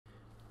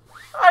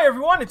Hi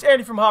everyone, it's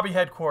Andy from Hobby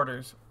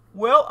Headquarters.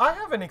 Well, I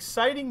have an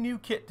exciting new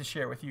kit to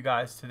share with you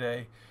guys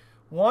today.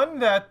 One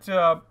that,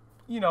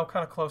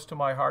 kind of close to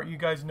my heart. You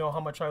guys know how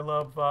much I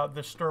love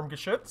the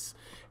StuG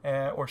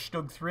or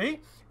StuG III.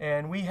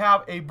 And we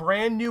have a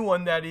brand new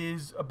one that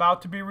is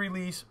about to be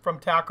released from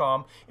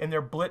Takom in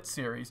their Blitz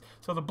series.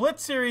 So the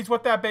Blitz series,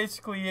 what that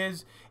basically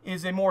is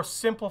a more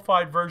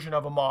simplified version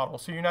of a model.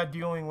 So you're not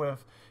dealing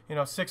with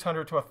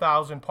 600 to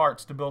 1,000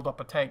 parts to build up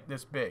a tank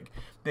this big.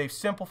 They've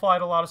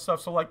simplified a lot of stuff.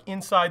 So like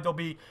inside there'll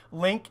be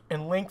link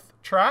and length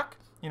track,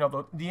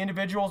 the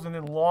individuals, and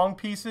then long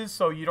pieces,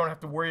 so you don't have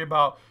to worry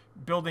about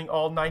building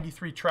all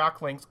 93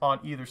 track links on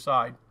either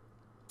side.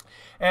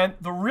 And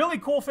the really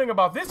cool thing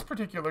about this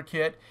particular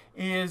kit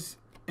is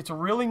it's a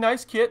really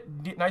nice kit,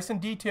 nice and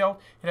detailed.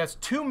 It has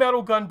 2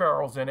 metal gun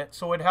barrels in it,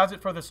 so it has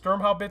it for the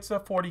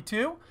Sturmhaubitze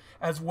 42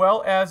 as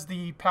well as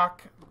the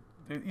pack,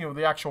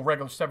 the actual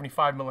regular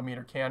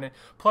 75mm cannon.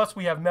 Plus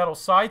we have metal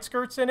side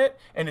skirts in it,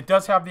 and it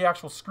does have the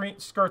actual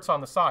skirts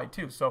on the side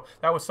too. So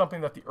that was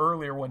something that the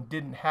earlier one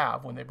didn't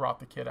have when they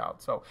brought the kit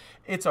out. So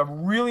it's a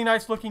really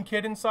nice looking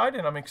kit inside,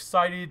 and I'm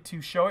excited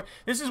to show it.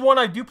 This is one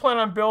I do plan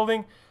on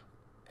building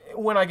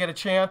when I get a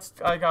chance.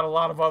 I got a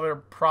lot of other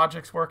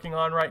projects working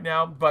on right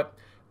now, but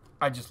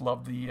I just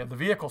love the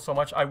vehicle so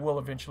much, I will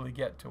eventually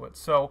get to it.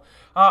 So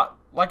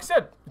like I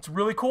said, it's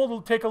really cool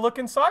to take a look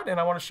inside, and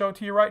I want to show it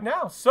to you right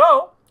now.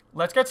 So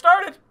let's get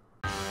started.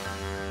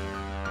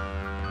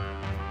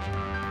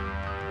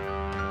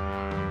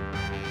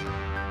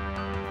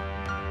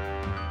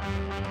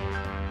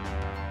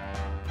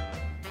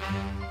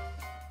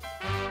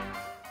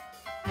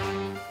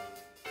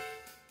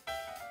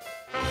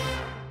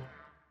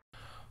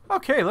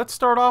 Okay, let's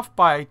start off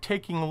by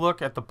taking a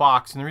look at the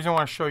box. And the reason I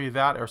want to show you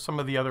that are some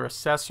of the other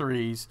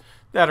accessories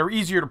that are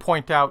easier to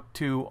point out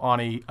to on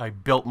a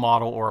built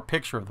model or a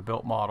picture of the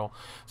built model.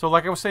 So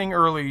like I was saying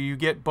earlier, you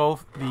get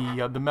both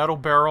the metal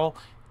barrel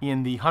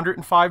in the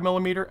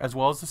 105mm as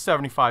well as the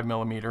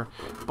 75mm.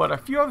 But a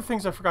few other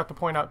things I forgot to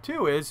point out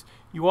too is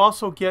you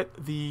also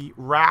get the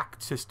rack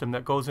system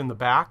that goes in the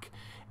back,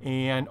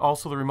 and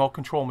also the remote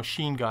control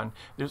machine gun.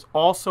 There's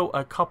also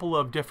a couple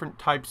of different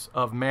types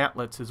of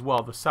mantlets as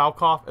well, the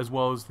Salkoff as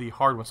well as the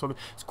hard one. So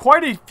there's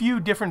quite a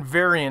few different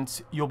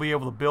variants you'll be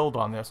able to build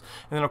on this.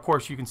 And then of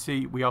course you can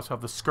see we also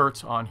have the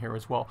skirts on here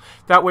as well.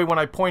 That way when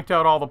I point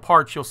out all the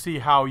parts, you'll see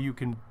how you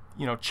can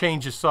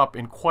change this up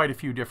in quite a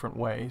few different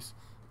ways.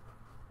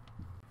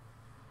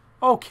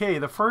 Okay,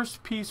 the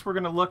first piece we're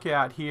going to look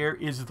at here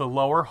is the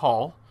lower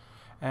hull.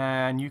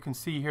 And you can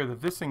see here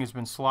that this thing has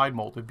been slide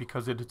molded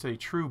because it's a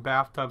true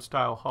bathtub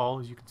style hull,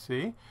 as you can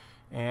see.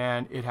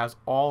 And it has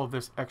all of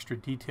this extra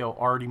detail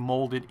already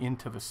molded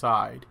into the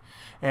side.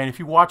 And if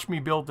you watch me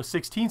build the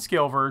 16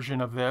 scale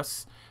version of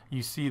this,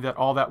 you see that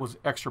all that was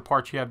extra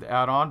parts you had to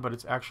add on, but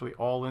it's actually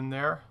all in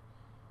there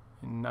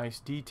in nice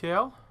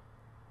detail.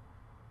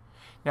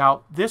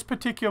 Now, this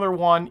particular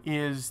one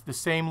is the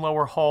same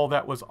lower hull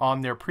that was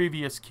on their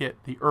previous kit,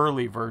 the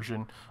early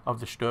version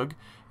of the StuG,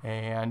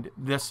 and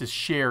this is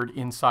shared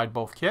inside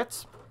both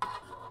kits.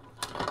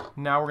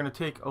 Now we're going to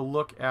take a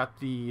look at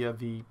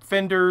the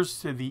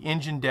fenders, the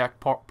engine deck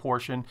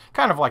portion,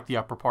 kind of like the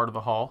upper part of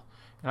the hull.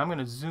 And I'm going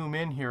to zoom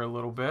in here a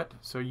little bit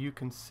so you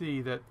can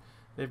see that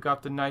they've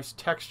got the nice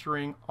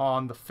texturing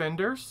on the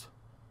fenders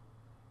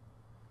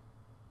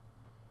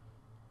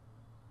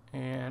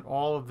and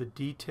all of the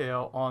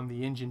detail on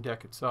the engine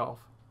deck itself.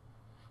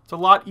 It's a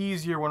lot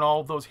easier when all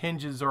of those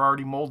hinges are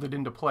already molded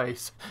into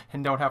place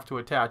and don't have to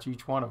attach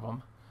each one of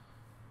them.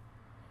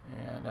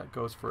 And that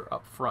goes for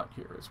up front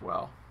here as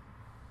well.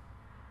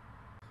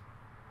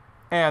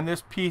 And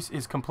this piece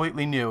is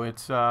completely new.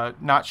 It's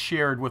not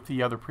shared with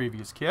the other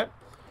previous kit.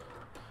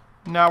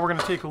 Now we're going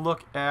to take a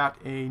look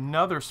at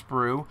another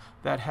sprue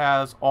that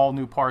has all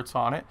new parts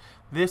on it.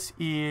 This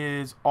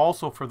is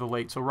also for the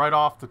late. So right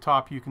off the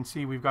top you can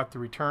see we've got the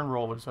return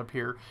rollers up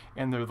here,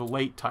 and they're the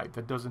late type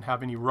that doesn't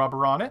have any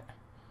rubber on it.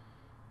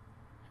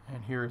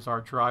 And here's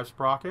our drive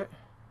sprocket,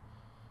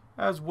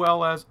 as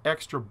well as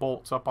extra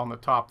bolts up on the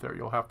top there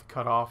you'll have to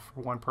cut off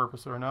for one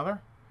purpose or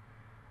another.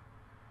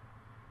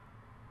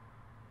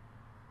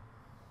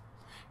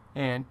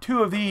 And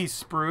 2 of these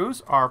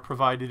sprues are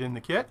provided in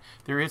the kit.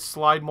 There is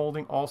slide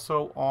molding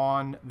also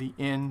on the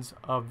ends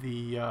of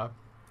the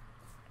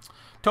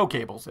tow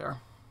cables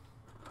there.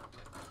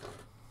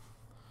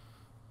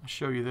 I'll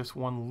show you this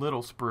one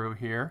little sprue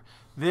here.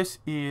 This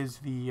is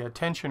the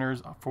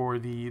tensioners for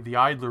the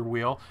idler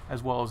wheel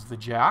as well as the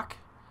jack.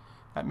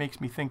 That makes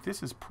me think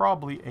this is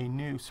probably a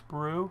new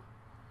sprue.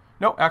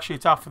 No, actually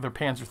it's out for their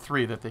Panzer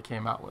III that they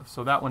came out with.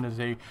 So that one is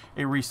a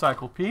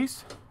recycled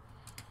piece.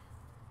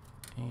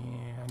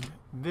 And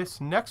this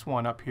next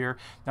one up here,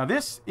 now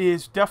this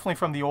is definitely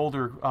from the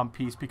older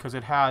piece because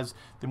it has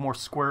the more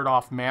squared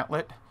off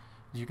mantlet.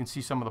 As you can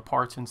see some of the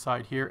parts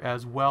inside here,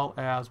 as well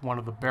as one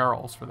of the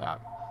barrels for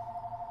that.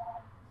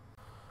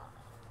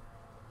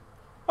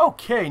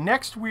 Okay,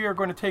 next we are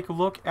going to take a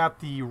look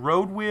at the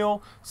road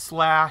wheel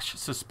slash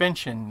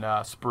suspension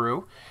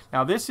sprue.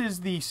 Now this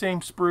is the same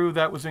sprue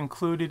that was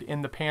included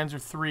in the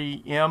Panzer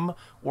III M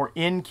or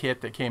N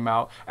kit that came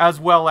out, as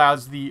well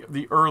as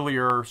the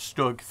earlier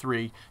StuG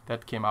III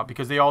that came out,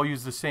 because they all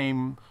use the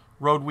same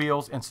road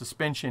wheels and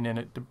suspension in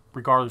it,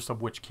 regardless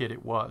of which kit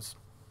it was.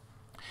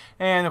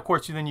 And of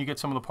course, then you get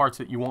some of the parts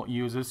that you won't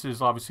use. This is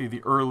obviously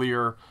the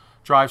earlier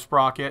drive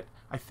sprocket.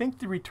 I think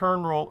the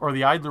return roll or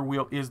the idler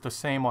wheel is the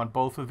same on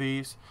both of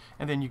these.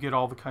 And then you get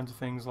all the kinds of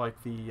things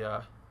like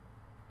the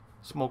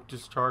smoke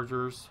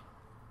dischargers.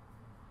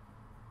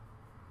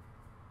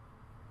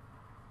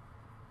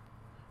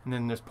 And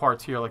then there's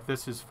parts here, like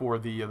this is for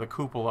the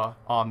cupola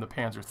on the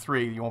Panzer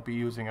III. You won't be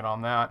using it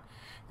on that.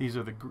 These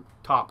are the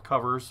top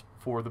covers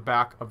for the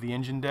back of the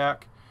engine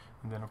deck.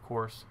 And then, of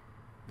course,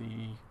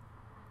 the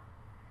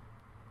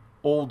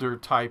older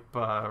type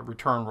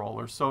return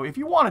rollers. So if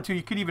you wanted to,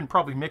 you could even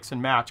probably mix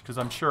and match, because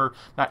I'm sure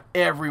not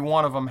every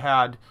one of them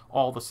had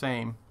all the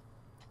same.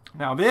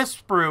 Now this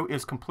sprue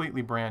is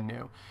completely brand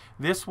new.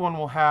 This one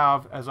will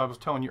have, as I was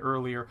telling you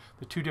earlier,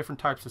 the two different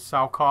types of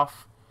Takom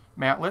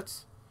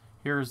mantlets.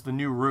 Here's the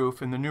new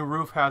roof, and the new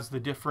roof has the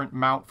different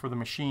mount for the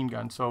machine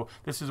gun. So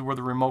this is where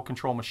the remote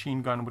control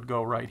machine gun would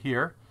go, right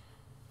here.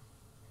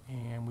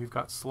 And we've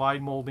got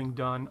slide molding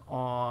done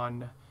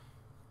on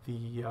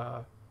the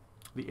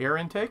air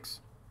intakes.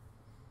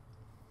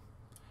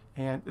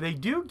 And they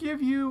do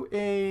give you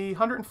a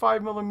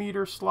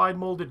 105mm slide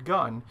molded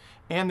gun,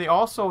 and they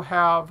also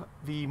have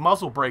the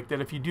muzzle brake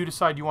that if you do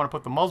decide you want to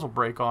put the muzzle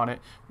brake on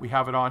it, we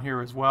have it on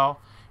here as well.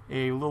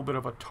 A little bit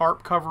of a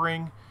tarp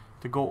covering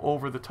to go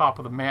over the top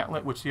of the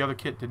mantlet, which the other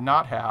kit did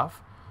not have.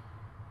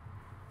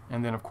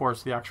 And then of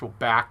course the actual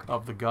back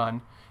of the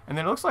gun. And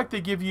then it looks like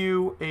they give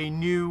you a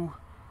new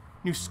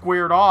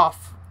squared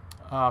off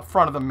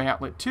front of the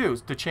mantlet too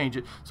to change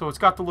it. So it's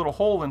got the little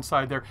hole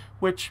inside there,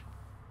 which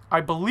I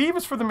believe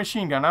is for the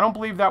machine gun. I don't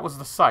believe that was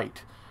the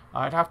sight.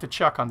 I'd have to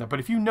check on that. But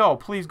if you know,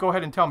 please go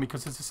ahead and tell me,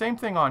 because it's the same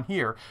thing on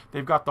here.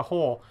 They've got the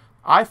hole.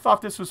 I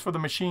thought this was for the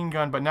machine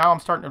gun, but now I'm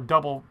starting to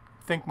double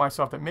think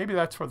myself that maybe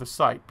that's for the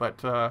sight.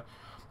 But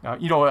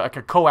you know, like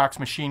a coax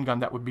machine gun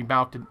that would be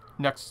mounted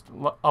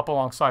up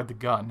alongside the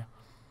gun.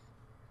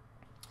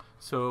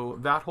 So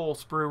that whole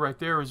sprue right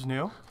there is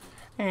new.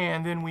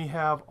 And then we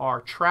have our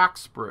track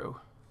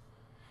sprue.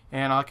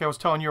 And like I was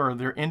telling you,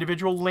 they're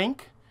individual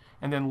link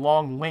and then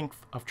long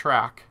length of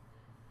track.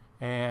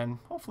 And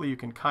hopefully you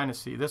can kind of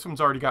see. This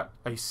one's already got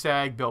a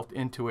sag built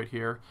into it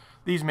here.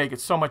 These make it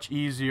so much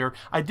easier.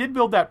 I did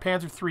build that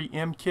Panzer III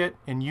M kit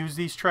and use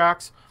these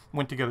tracks.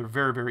 Went together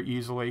very, very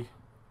easily.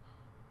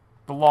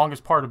 The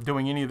longest part of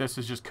doing any of this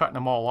is just cutting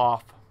them all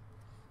off.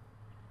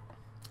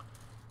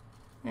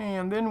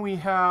 And then we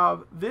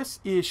have, this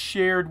is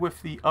shared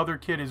with the other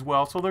kit as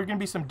well. So there are going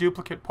to be some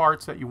duplicate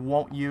parts that you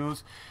won't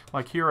use.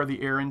 Like here are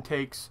the air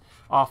intakes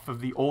off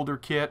of the older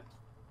kit.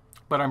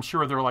 But I'm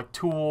sure they're like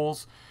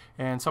tools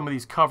and some of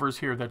these covers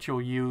here that you'll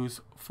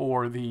use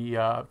for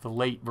the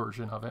late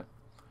version of it.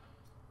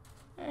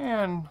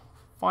 And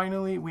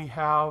finally we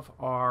have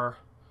our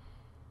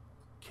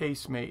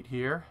casemate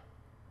here.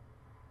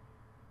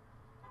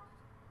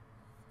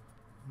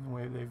 The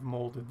way they've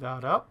molded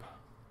that up.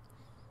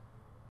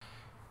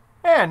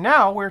 And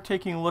now we're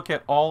taking a look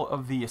at all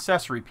of the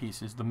accessory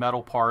pieces, the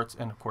metal parts,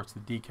 and of course the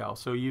decals.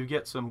 So you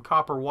get some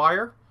copper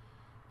wire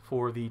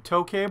for the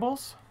tow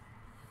cables.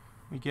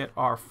 We get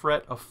our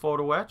fret of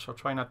photo etch. I'll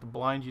try not to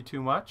blind you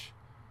too much.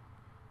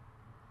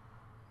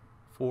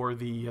 For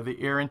the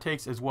air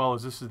intakes, as well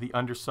as this is the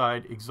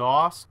underside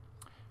exhaust.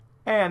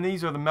 And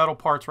these are the metal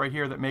parts right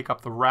here that make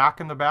up the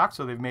rack in the back.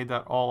 So they've made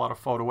that all out of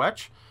photo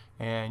etch.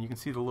 And you can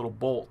see the little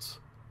bolts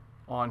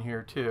on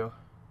here too.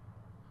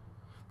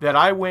 That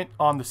I went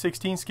on the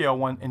 16 scale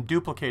one and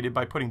duplicated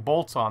by putting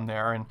bolts on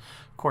there. And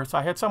of course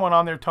I had someone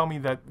on there tell me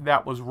that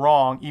that was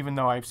wrong, even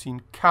though I've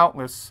seen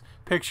countless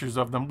pictures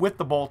of them with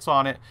the bolts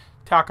on it.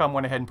 Takom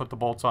went ahead and put the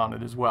bolts on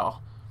it as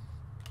well.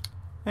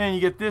 And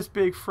you get this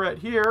big fret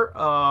here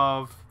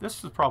of,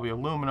 this is probably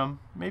aluminum,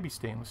 maybe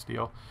stainless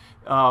steel,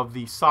 of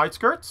the side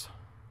skirts.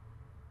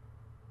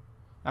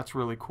 That's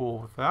really cool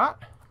with that.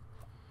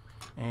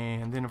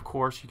 And then of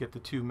course you get the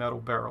two metal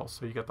barrels.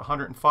 So you get the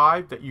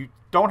 105 that you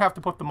don't have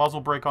to put the muzzle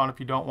brake on if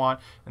you don't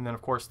want. And then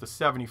of course the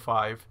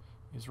 75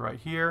 is right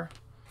here.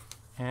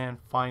 And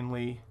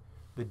finally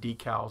the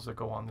decals that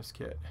go on this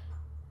kit.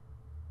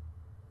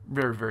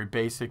 Very, very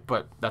basic,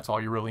 but that's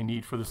all you really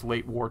need for this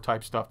late war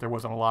type stuff. There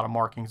wasn't a lot of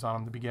markings on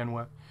them to begin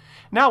with.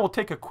 Now we'll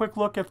take a quick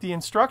look at the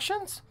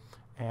instructions,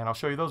 and I'll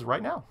show you those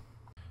right now.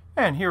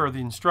 And here are the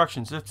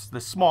instructions. It's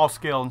the small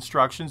scale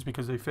instructions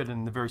because they fit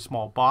in the very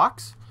small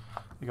box.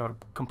 We got a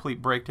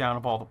complete breakdown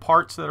of all the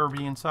parts that are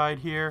inside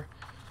here.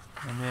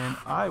 And then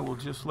I will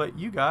just let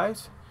you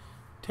guys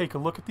take a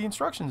look at the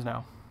instructions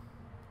now.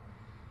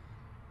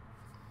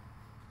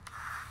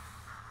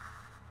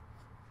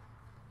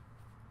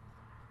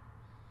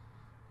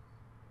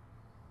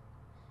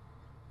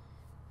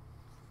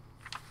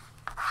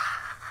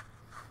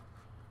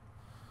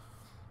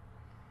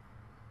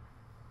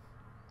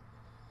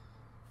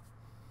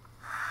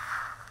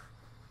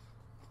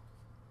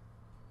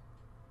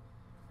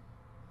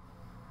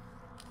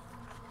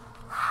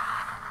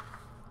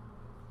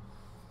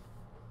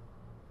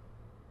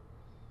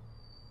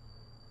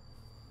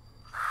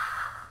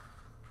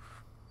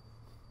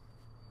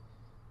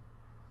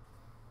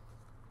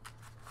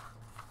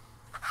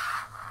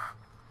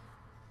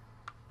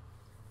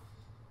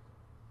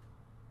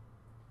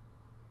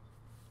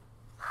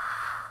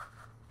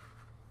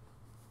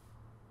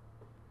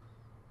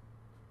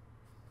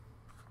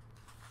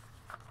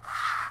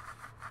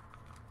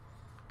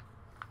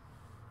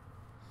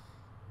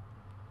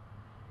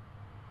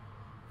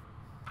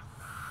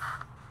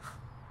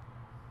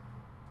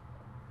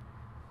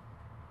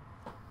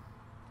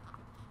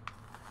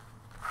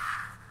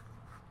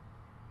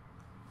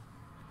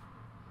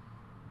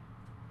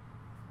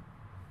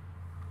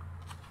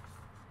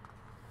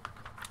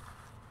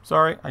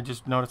 Sorry, I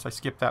just noticed I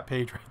skipped that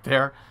page right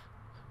there.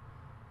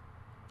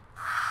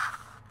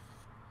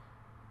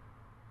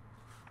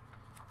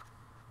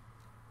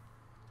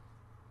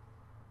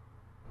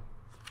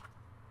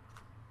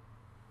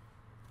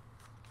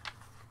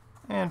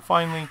 And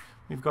finally,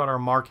 we've got our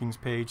markings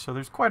page. So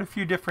there's quite a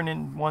few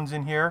different ones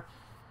in here.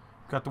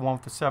 We've got the one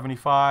with the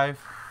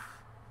 75,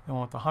 the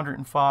one with the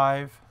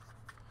 105,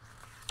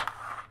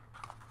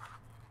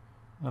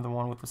 another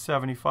one with the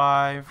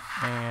 75,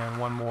 and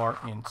one more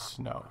in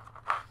snow.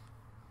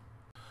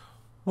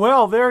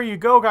 Well, there you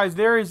go, guys.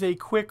 There is a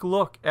quick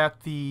look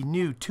at the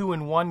new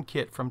 2-in-1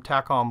 kit from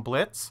Takom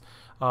Blitz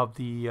of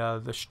the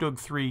StuG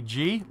III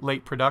G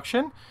late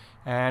production.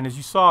 And as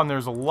you saw,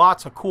 there's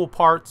lots of cool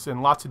parts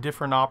and lots of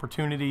different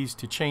opportunities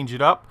to change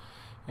it up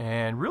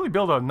and really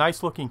build a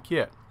nice looking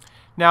kit.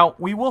 Now,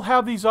 we will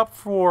have these up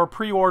for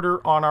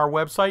pre-order on our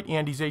website,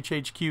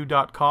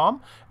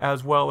 andyshhq.com,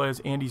 as well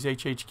as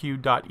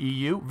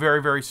andyshhq.eu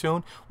very, very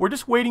soon. We're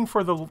just waiting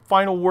for the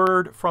final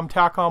word from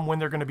Takom when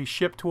they're going to be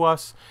shipped to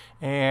us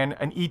and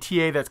an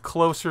ETA that's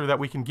closer that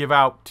we can give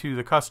out to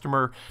the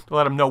customer to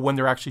let them know when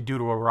they're actually due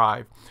to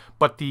arrive.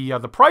 But the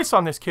price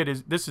on this kit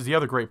is, this is the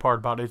other great part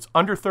about it, it's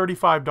under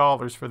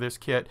 $35 for this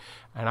kit,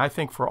 and I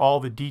think for all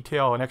the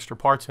detail and extra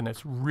parts in it,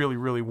 it's really,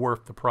 really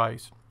worth the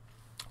price.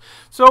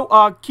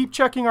 So keep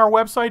checking our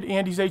website,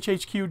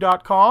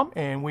 andyshhq.com,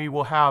 and we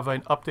will have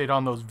an update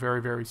on those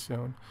very, very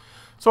soon.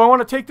 So I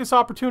want to take this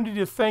opportunity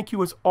to thank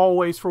you as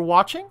always for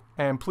watching,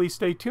 and please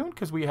stay tuned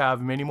because we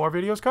have many more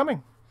videos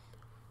coming.